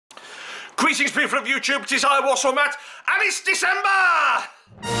Greetings, people of YouTube. It is I, Warsaw Matt, and it's December!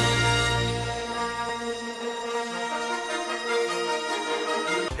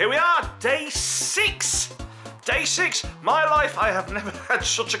 Here we are, day 6. Day 6. My life, I have never had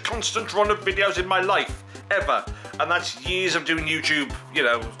such a constant run of videos in my life, ever. And that's years of doing YouTube, you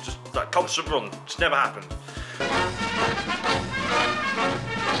know, just that constant run. It's never happened.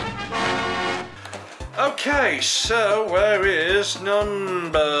 Okay, so where is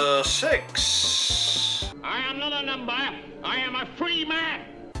number 6? I am not a number. I am a free man.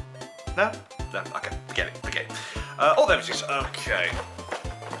 No? No, okay, forget it. Oh, there it is. Okay.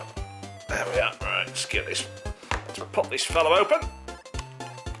 There we are. Right, let's get this. Let's pop this fellow open.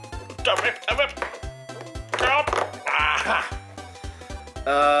 Don't rip. Come on. Aha.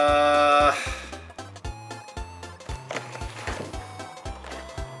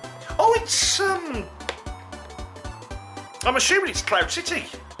 Oh, it's, I'm assuming it's Cloud City.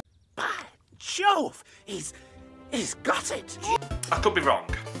 By Jove, he's got it. I could be wrong.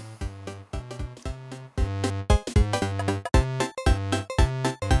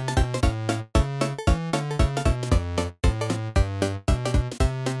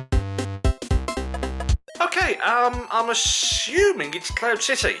 Okay, I'm assuming it's Cloud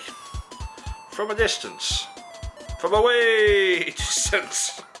City. From a distance. From a way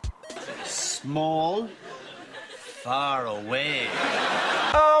distance. Small, far away.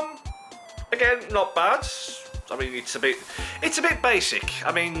 Again, not bad. I mean, it's a bit basic.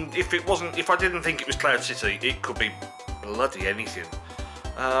 I mean, if I didn't think it was Cloud City, it could be bloody anything.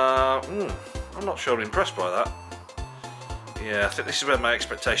 I'm not sure I'm impressed by that. Yeah, I think this is where my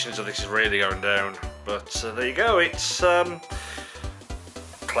expectations of this is really going down. But there you go, it's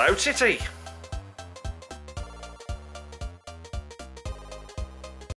Cloud City.